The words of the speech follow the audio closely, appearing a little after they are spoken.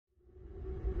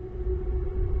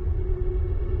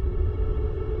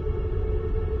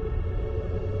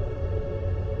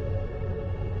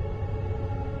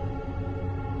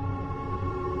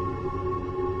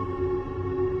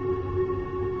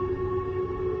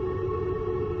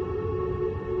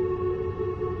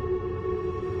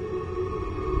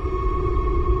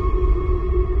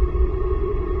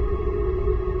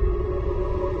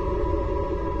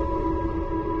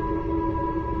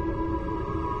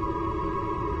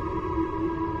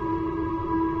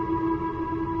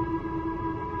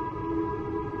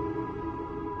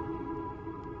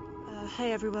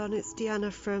Hey everyone, it's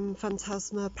Deanna from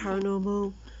Phantasma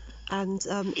Paranormal, and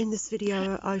in this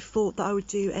video I thought that I would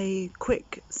do a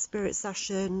quick spirit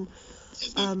session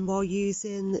while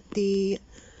using the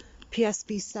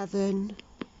PSB7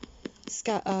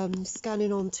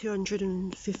 scanning on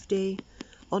 250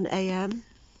 on AM,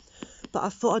 but I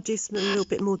thought I'd do something a little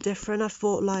bit more different. I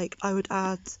thought like I would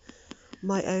add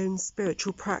my own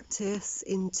spiritual practice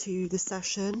into the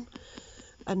session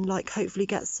and like hopefully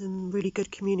get some really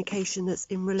good communication that's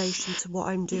in relation to what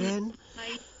I'm doing.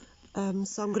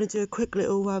 So I'm going to do a quick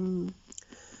little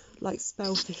like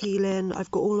spell for healing.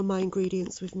 I've got all of my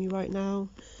ingredients with me right now.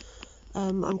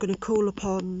 I'm going to call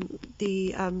upon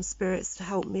the spirits to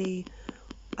help me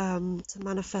to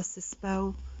manifest this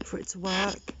spell for it to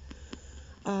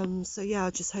work. So yeah,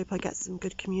 I just hope I get some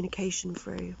good communication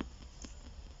through.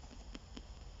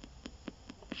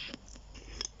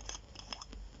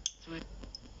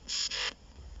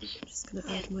 I'm just going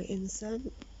to add my incense.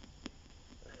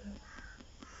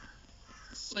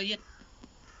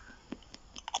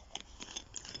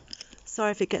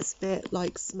 Sorry if it gets a bit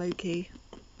like smoky,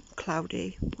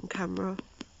 cloudy on camera.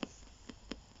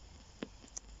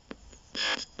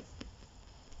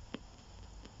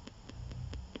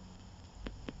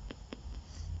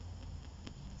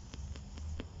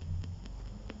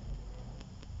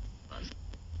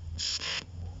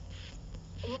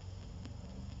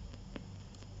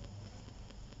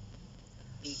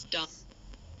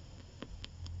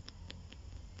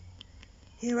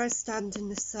 Here I stand in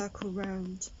this circle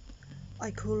round, I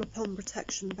call upon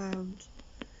protection bound.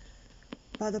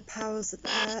 By the powers of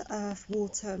air, earth,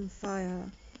 water and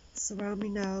fire, surround me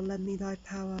now, lend me thy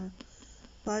power.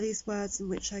 By these words in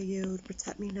which I yield,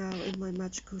 protect me now in my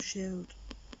magical shield.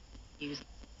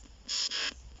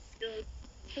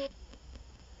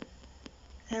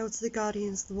 Hail to the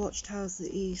guardians of the watchtowers of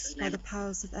the east, by the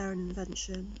powers of air and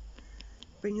invention.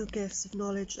 Bring your gifts of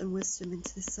knowledge and wisdom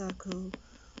into this circle.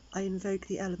 I invoke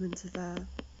the element of air.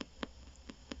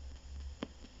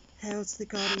 Hail to the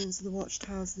guardians of the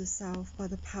watchtowers of the south, by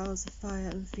the powers of fire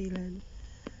and feeling.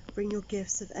 Bring your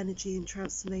gifts of energy and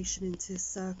transformation into this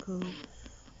circle.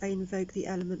 I invoke the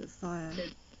element of fire.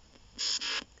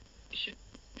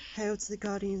 Hail to the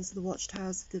guardians of the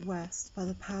watchtowers of the west, by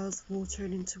the powers of water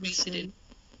and intuition.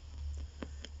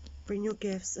 Bring your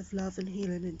gifts of love and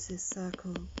healing into this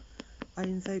circle. I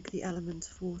invoke the element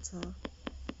of water.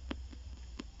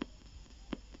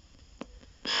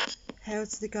 Hail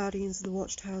to the guardians of the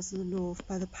watchtowers of the north,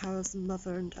 by the powers of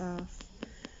mother and earth.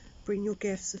 Bring your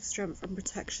gifts of strength and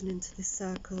protection into this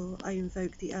circle. I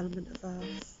invoke the element of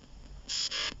earth.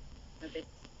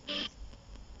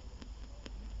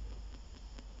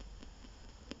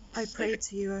 I pray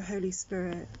to you, O Holy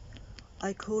Spirit.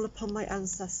 I call upon my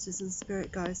ancestors and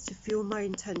spirit guides to fuel my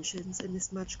intentions in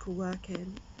this magical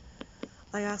working.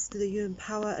 I ask that you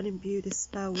empower and imbue this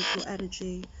spell with your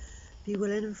energy. Be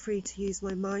willing and free to use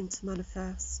my mind to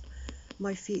manifest,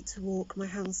 my feet to walk, my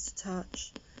hands to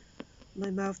touch,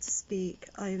 my mouth to speak.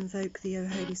 I invoke thee, O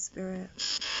Holy Spirit.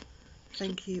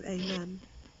 Thank you. Amen.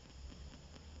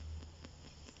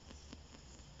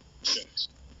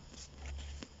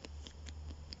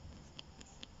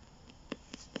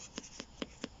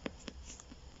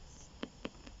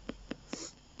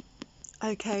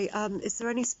 Okay, is there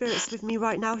any spirits with me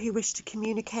right now who wish to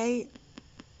communicate?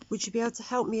 Would you be able to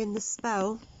help me in this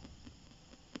spell?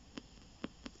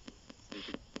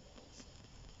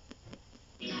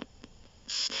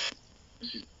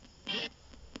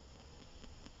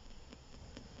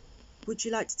 Would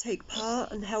you like to take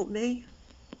part and help me?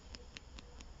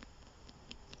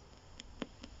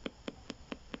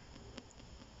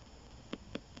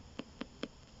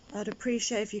 I'd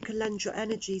appreciate if you could lend your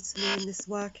energy to me in this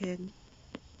working.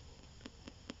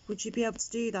 Would you be able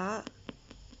to do that?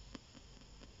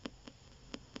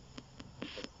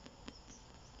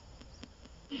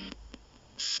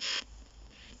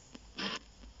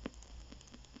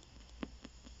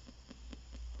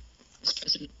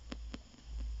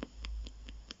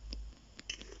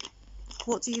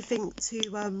 What do you think to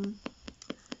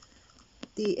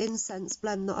the incense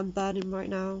blend that I'm burning right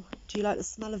now? Do you like the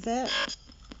smell of it?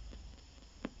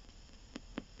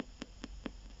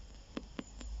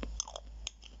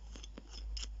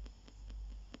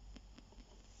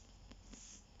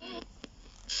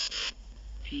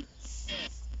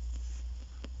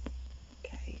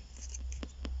 Okay.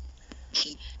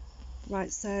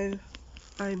 Right, so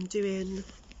I'm doing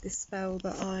this spell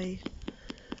that I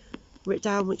wrote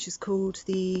down, which is called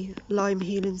the Lime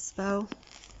Healing Spell.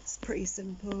 It's pretty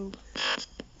simple.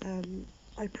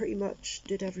 I pretty much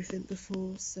did everything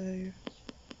before, so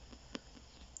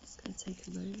it's going to take a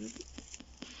moment.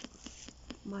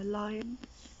 my lime.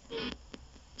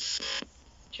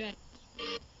 Check.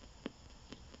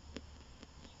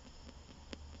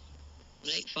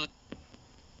 Make fun.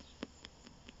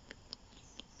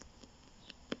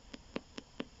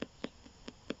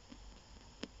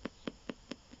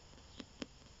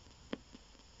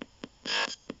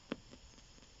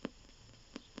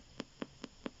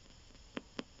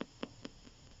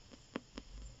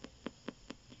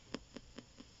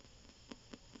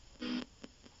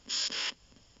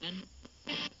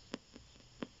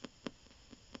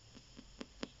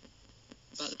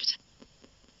 About the potato.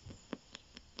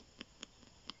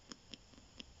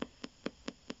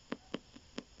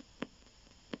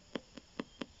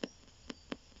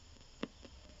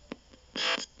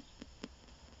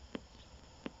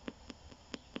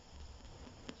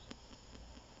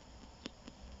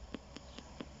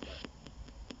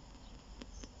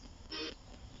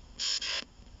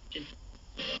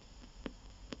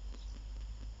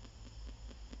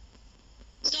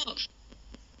 Stop.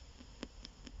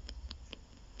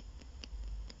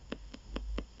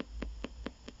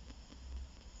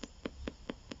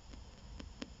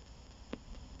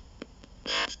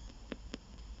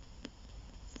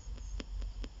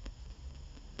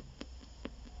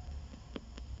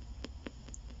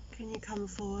 Can you come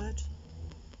forward?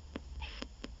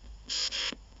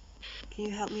 Can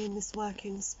you help me in this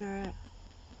working spirit?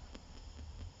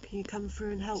 Can you come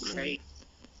through and help me? Great.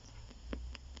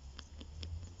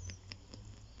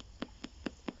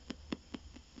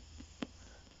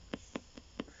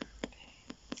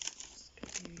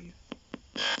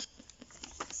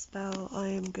 Spell. I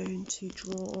am going to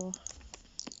draw.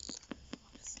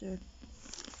 Just do.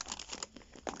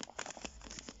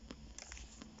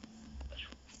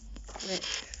 Quick.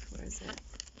 Where is it?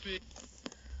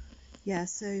 Yeah.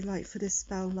 So like for this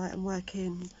spell, like I'm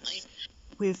working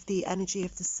with the energy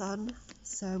of the sun.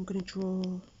 So I'm going to draw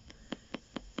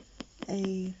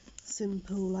a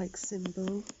simple like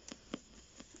symbol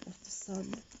of the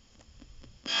sun.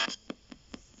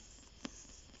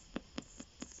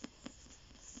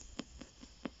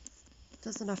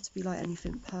 Doesn't have to be like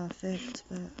anything perfect,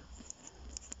 but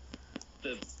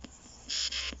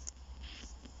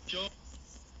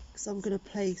because I'm going to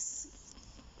place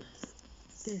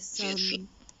this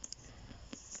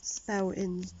spell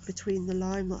in between the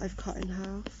lime that I've cut in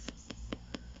half.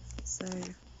 So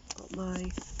got my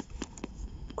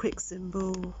quick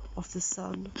symbol of the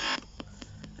sun,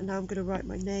 and now I'm going to write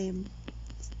my name.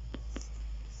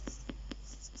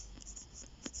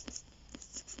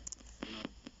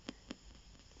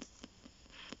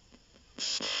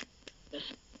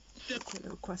 Quick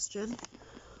little question.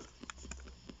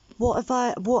 What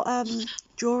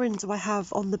drawing do I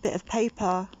have on the bit of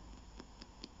paper?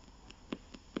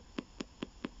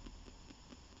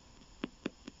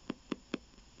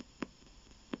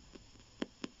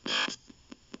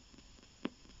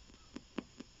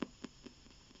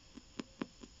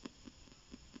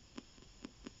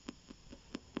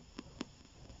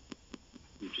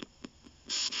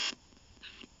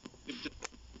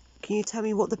 Can you tell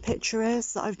me what the picture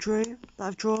is that I've drawn?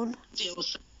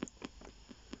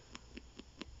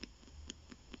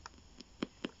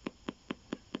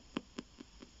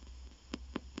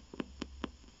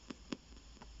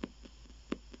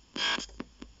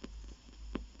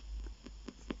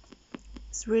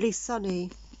 It's really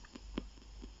sunny,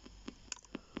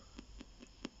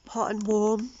 hot and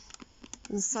warm,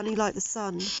 and sunny like the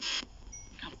sun.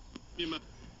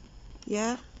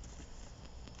 Yeah?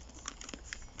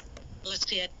 Let's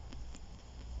see it.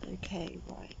 Okay,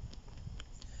 right.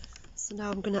 So now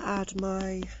I'm going to add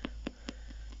my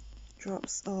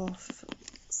drops of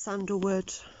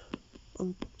sandalwood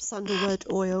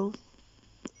oil.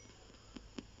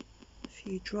 A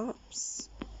few drops.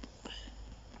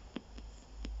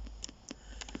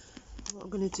 What I'm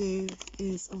going to do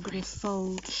is I'm going to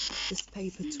fold this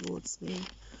paper towards me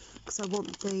because I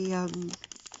want the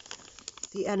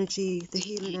energy, the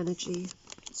healing energy,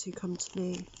 to come to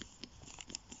me.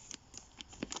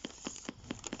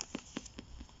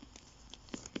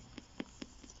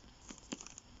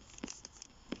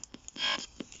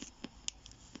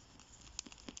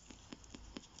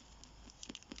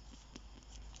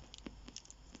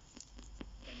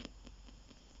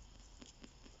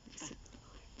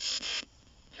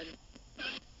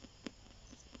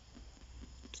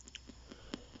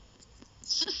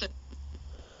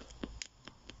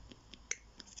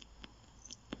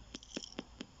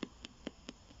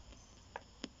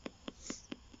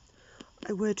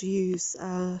 I would use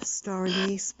star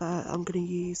anise, but I'm going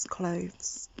to use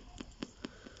cloves.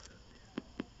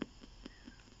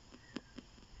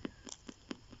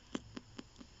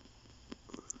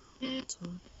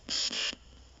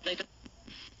 They go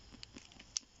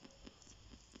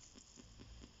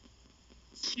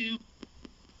to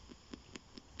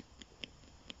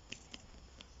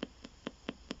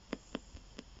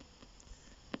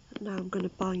Now I'm going to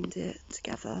bind it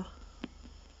together.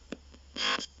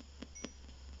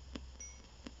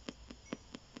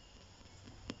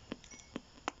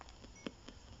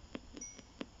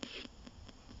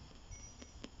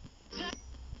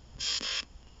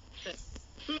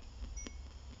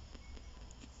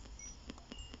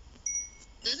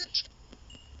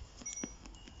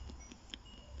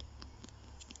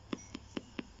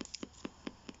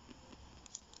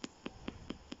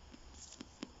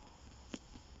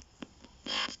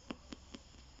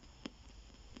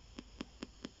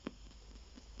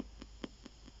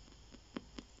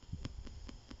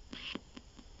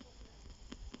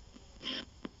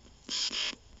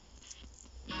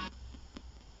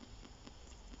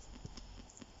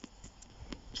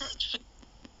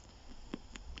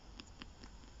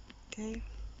 Okay.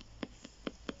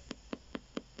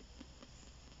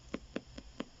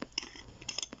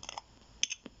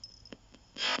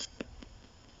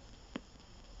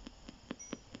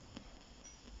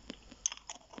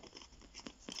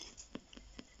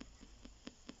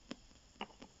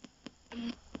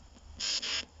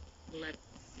 let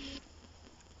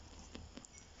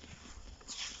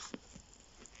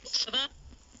so that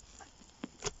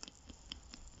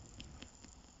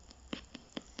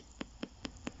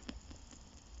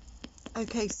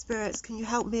Okay, spirits, can you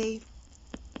help me?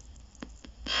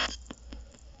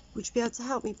 Would you be able to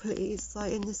help me, please?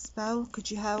 Like in this spell,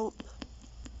 could you help?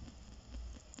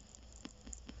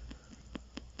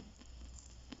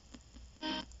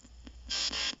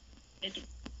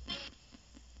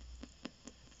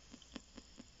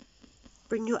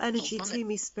 Bring your energy to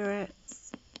me,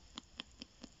 spirits.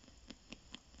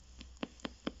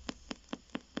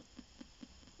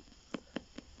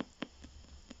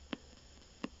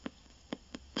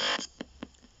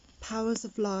 Powers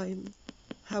of lime,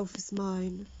 health is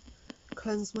mine.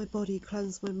 Cleanse my body,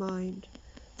 cleanse my mind.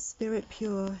 Spirit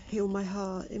pure, heal my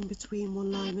heart, in between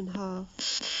one lime and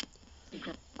half.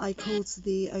 I call to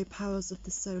thee, O powers of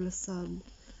the solar sun.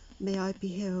 May I be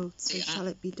healed, so shall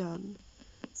it be done.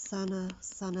 Sana,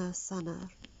 sana, sana.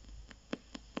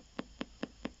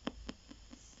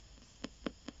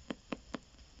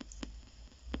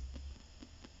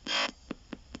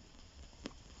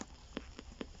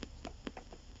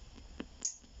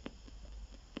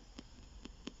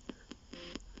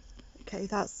 Okay,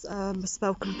 that's a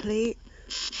spell complete.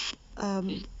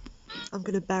 I'm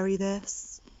going to bury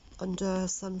this under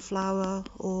sunflower,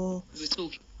 or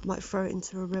I might throw it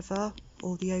into a river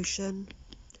or the ocean,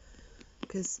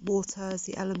 because water is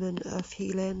the element of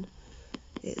healing.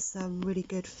 It's really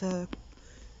good for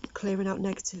clearing out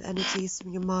negative energies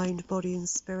from your mind, body and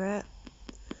spirit.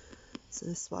 So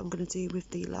this is what I'm going to do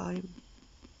with the lime.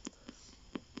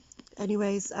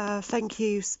 Anyways, thank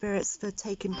you, spirits, for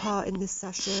taking part in this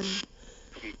session.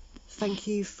 Thank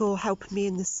you for helping me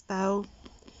in this spell.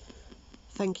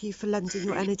 Thank you for lending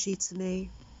your energy to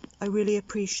me. I really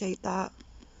appreciate that.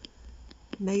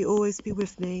 May you always be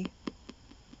with me.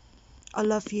 I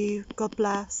love you. God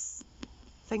bless.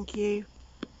 Thank you.